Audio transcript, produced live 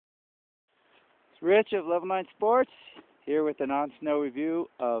Rich of Level 9 Sports, here with an on-snow review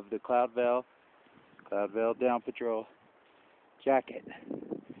of the Cloudveil Down Patrol Jacket.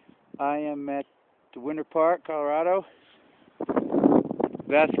 I am at Winter Park, Colorado,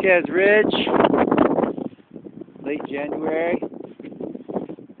 Vasquez Ridge, late January.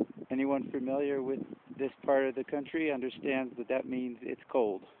 Anyone familiar with this part of the country understands that means it's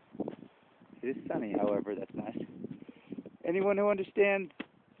cold. It is sunny, however, that's nice. Anyone who understands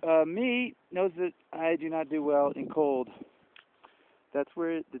me knows that I do not do well in cold. That's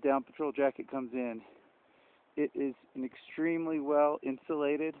where the Down Patrol Jacket comes in. It is an extremely well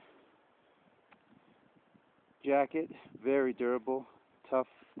insulated jacket, very durable, tough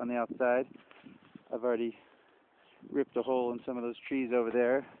on the outside. I've already ripped a hole in some of those trees over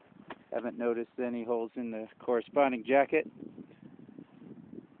there. Haven't noticed any holes in the corresponding jacket.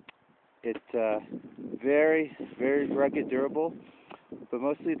 It's very, very rugged, durable, but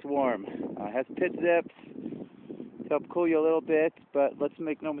mostly it's warm. It has pit zips to help cool you a little bit, but let's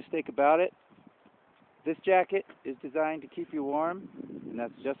make no mistake about it. This jacket is designed to keep you warm, and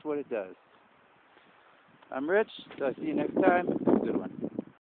that's just what it does. I'm Rich, so I'll see you next time. Good one.